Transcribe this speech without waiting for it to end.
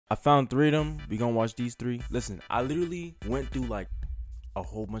I found 3 of them. We gonna watch these 3. Listen, I literally went through like a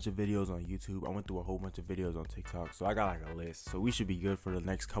whole bunch of videos on YouTube. I went through a whole bunch of videos on TikTok. So I got like a list. So we should be good for the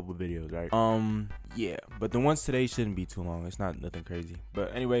next couple videos, right? Yeah. But the ones today shouldn't be too long. It's not nothing crazy.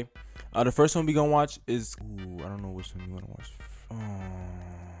 But anyway, the first one we gonna watch is I don't know which one you wanna watch.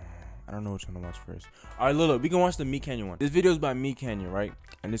 I don't know which one to watch first. Alright, look, we can watch the Meat Canyon one. This video is by Meat Canyon, right?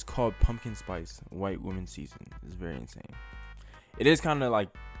 And it's called Pumpkin Spice White Woman Season. It's very insane. It is kind of like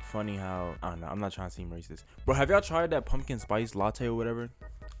funny how, I don't know, I'm not trying to seem racist, bro. Have y'all tried that pumpkin spice latte or whatever?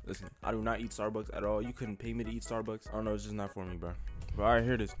 Listen, I do not eat Starbucks at all. You couldn't pay me to eat Starbucks. I don't know, it's just not for me, bro. But all right,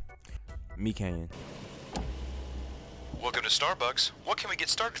 here it is. Meat Canyon. Welcome to Starbucks. What can we get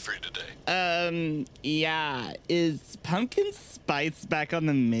started for you today? Yeah, is pumpkin spice back on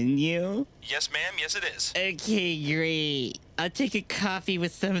the menu? Yes, ma'am. Yes, it is. Okay, great. I'll take a coffee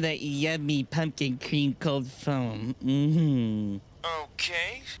with some of that yummy pumpkin cream cold foam.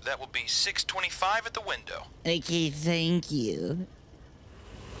 Okay, that will be $6.25 at the window. Okay, thank you.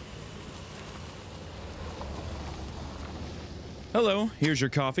 Hello, here's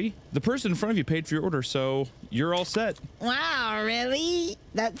your coffee. The person in front of you paid for your order, so you're all set. Wow, really?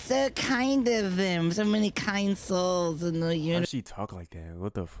 That's so kind of them. So many kind souls in the Why does she talk like that?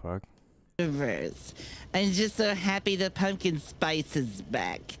 What the fuck? universe. I'm just so happy the pumpkin spice is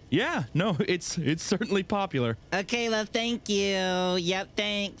back. Yeah, no, it's certainly popular. Okay, well, thank you. Yep,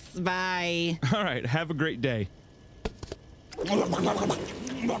 thanks. Bye. All right, have a great day.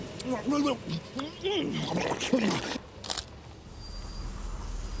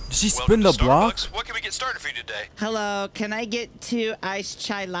 Did she spin the block? What can we get started for you today? Hello, can I get 2 iced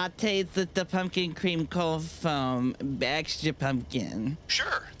chai lattes with the pumpkin cream cold foam? Extra pumpkin.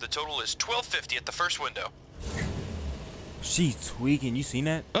 Sure. The total is $12.50 at the first window. She's tweaking. You seen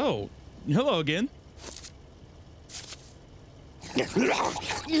that? Oh, hello again.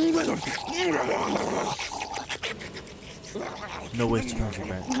 No way she comes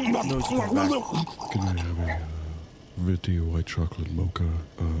back. No way she comes back. Can I have a venti white chocolate mocha,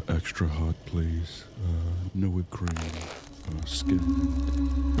 extra hot, please? No whipped cream, skim,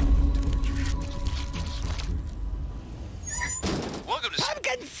 2 extra shots of espresso, please. Welcome to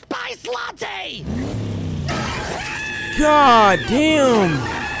Pumpkin spice latte! God damn!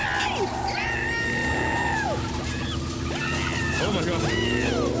 Oh my god.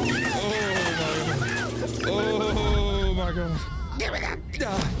 Oh my god. Give it up!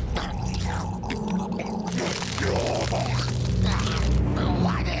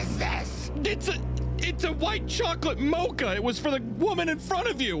 What is this? It's a white chocolate mocha. It was for the woman in front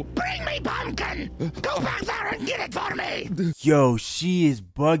of you. Bring me pumpkin! Go back there and get it for me! Yo, she is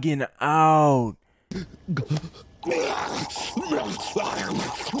bugging out.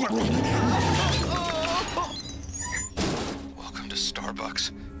 Welcome to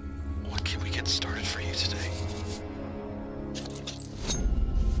Starbucks. What can we get started for you today?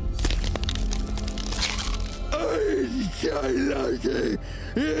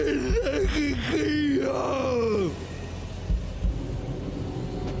 Oh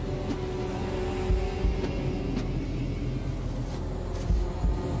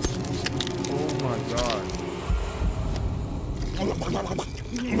my god.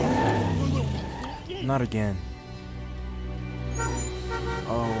 Not again.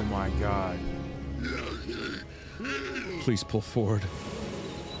 Oh my god. Please pull forward.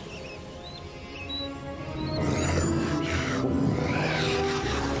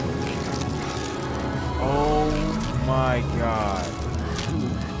 Oh my god.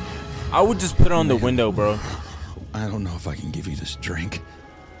 I would just put it on the window, bro. I don't know if I can give you this drink.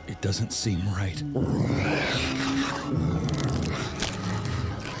 It doesn't seem right.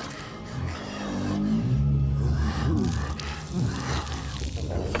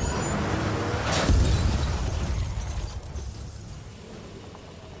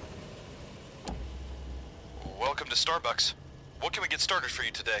 Welcome to Starbucks. What can we get started for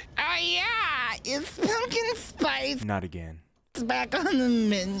you today? Oh yeah, it's pumpkin spice Not again. back on the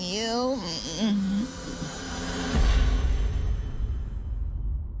menu.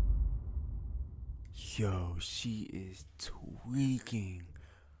 Yo, she is tweaking.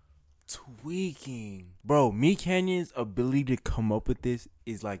 Bro, Meat Canyon's ability to come up with this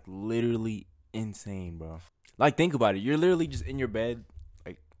is like literally insane, bro. Like, think about it. You're literally just in your bed.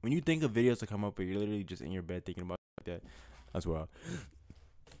 Like, when you think of videos to come up with, you're literally just in your bed thinking about that. That's wild.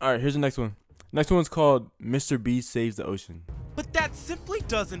 All right, here's the next one. Next one's called Mr. B Saves the Ocean. But that simply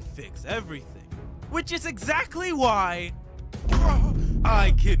doesn't fix everything, which is exactly why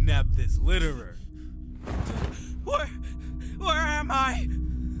I kidnapped this litterer. Where am I?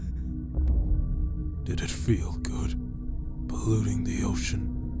 Did it feel good? Polluting the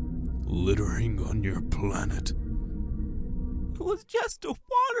ocean? littering on your planet. It was just a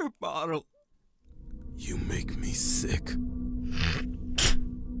water bottle. You make me sick.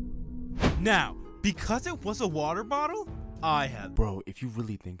 Now, because it was a water bottle, I had... Bro, if you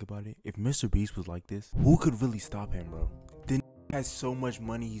really think about it, if Mr. Beast was like this, who could really stop him, bro? Then has so much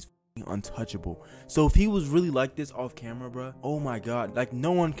money, he's untouchable. So if he was really like this off camera, bro, oh my god, like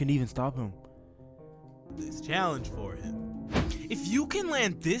no one can even stop him. this challenge for him. If you can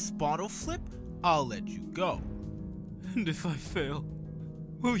land this bottle flip, I'll let you go. And if I fail,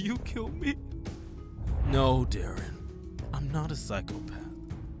 will you kill me? No, Darren. I'm not a psychopath.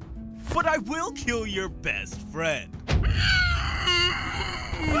 But I will kill your best friend.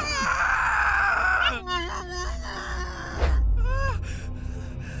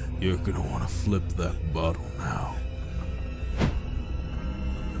 You're gonna want to flip that bottle now.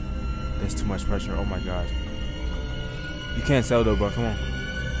 That's too much pressure. Oh my god. You can't sell though, bro. Come on.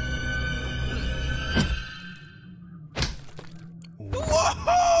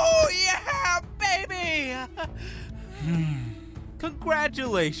 Whoa! Yeah, baby!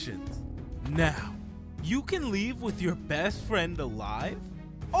 Congratulations. Now, you can leave with your best friend alive,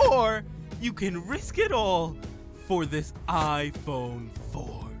 or you can risk it all for this iPhone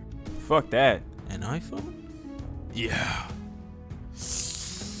 4. Fuck that. An iPhone? Yeah.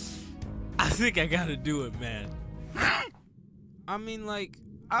 I think I gotta do it, man. I mean, like,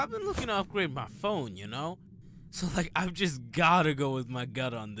 I've been looking to upgrade my phone, you know? So, like, I've just gotta go with my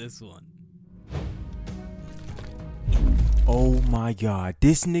gut on this one. Oh my god.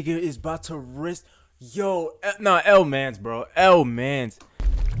 This nigga is about to risk. Yo, nah, L-Mans, bro. L-Mans.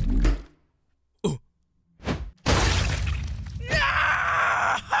 No!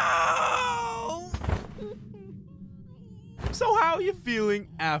 So how are you feeling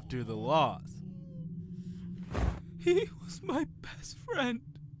after the loss? He was my best friend.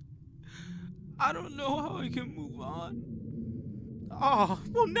 I don't know how I can move on. Oh,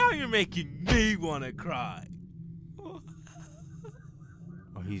 well now you're making me want to cry. Oh,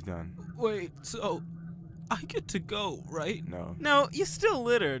 he's done. Wait, so I get to go, right? No. No, you still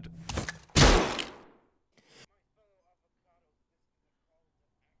littered.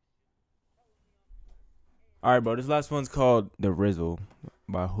 Alright, bro. This last one's called The Rizzle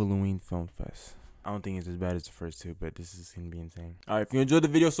by Halloween Film Fest. I don't think it's as bad as the first two, but this is gonna be insane. Alright, if you enjoyed the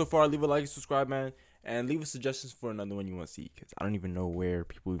video so far, leave a like and subscribe, man. And leave us suggestions for another one you want to see, because I don't even know where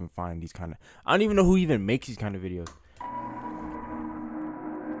people even find these kind of... I don't even know who even makes these kind of videos.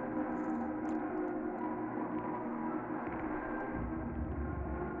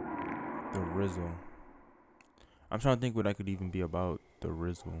 The Rizzle. I'm trying to think what I could even be about. The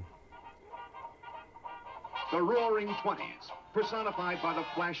Rizzle. The Roaring Twenties, personified by the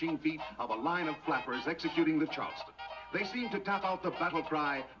flashing feet of a line of flappers executing the Charleston. They seem to tap out the battle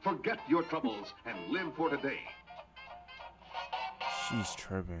cry, forget your troubles and live for today. She's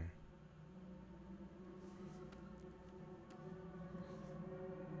tripping.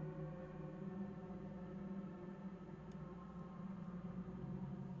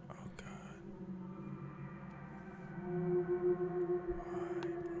 Oh God.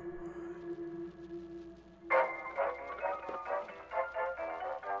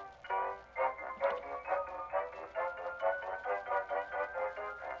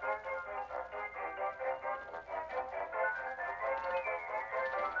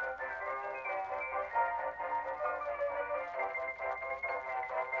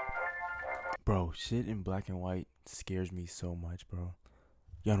 Bro, shit in black and white scares me so much, bro.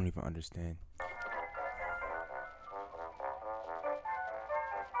 Y'all don't even understand.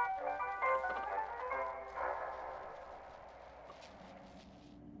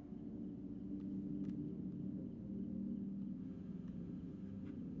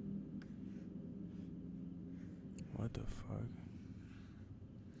 What the fuck?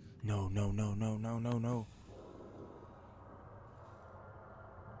 No, no, no, no, no, no, no.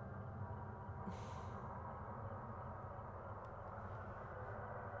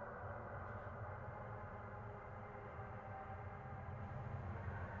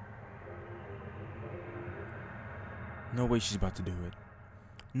 No way she's about to do it.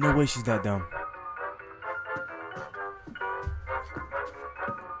 No way she's that dumb.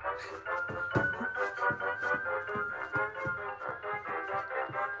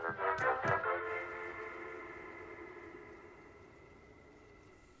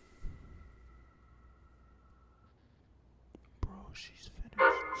 Bro, she's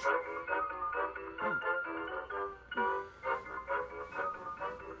finished.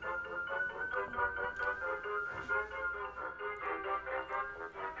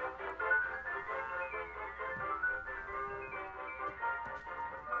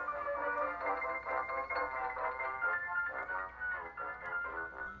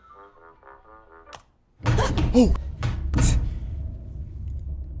 Oh.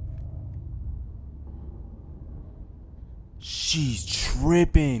 She's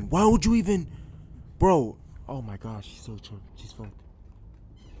tripping. Why would you even, bro? Oh my gosh, she's so tripping. She's fucked.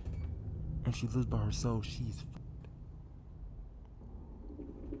 And she lives by herself. She's fucked.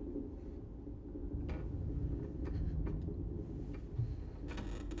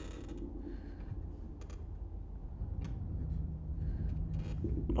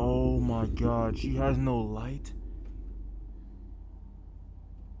 Oh my god, she has no light.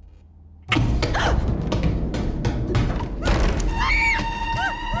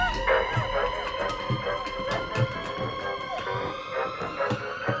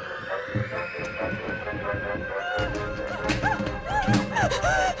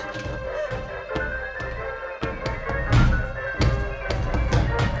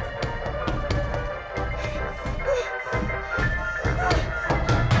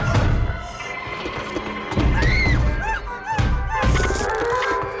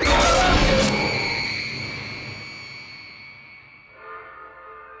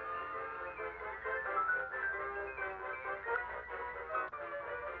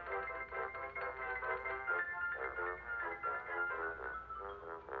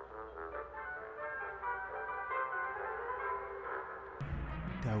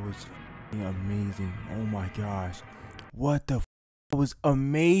 That was f***ing amazing. Oh my gosh. What the f***? That was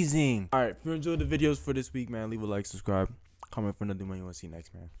amazing. Alright, if you enjoyed the videos for this week, man, leave a like, subscribe, comment for another one you want to see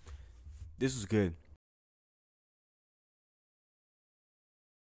next, man. This was good.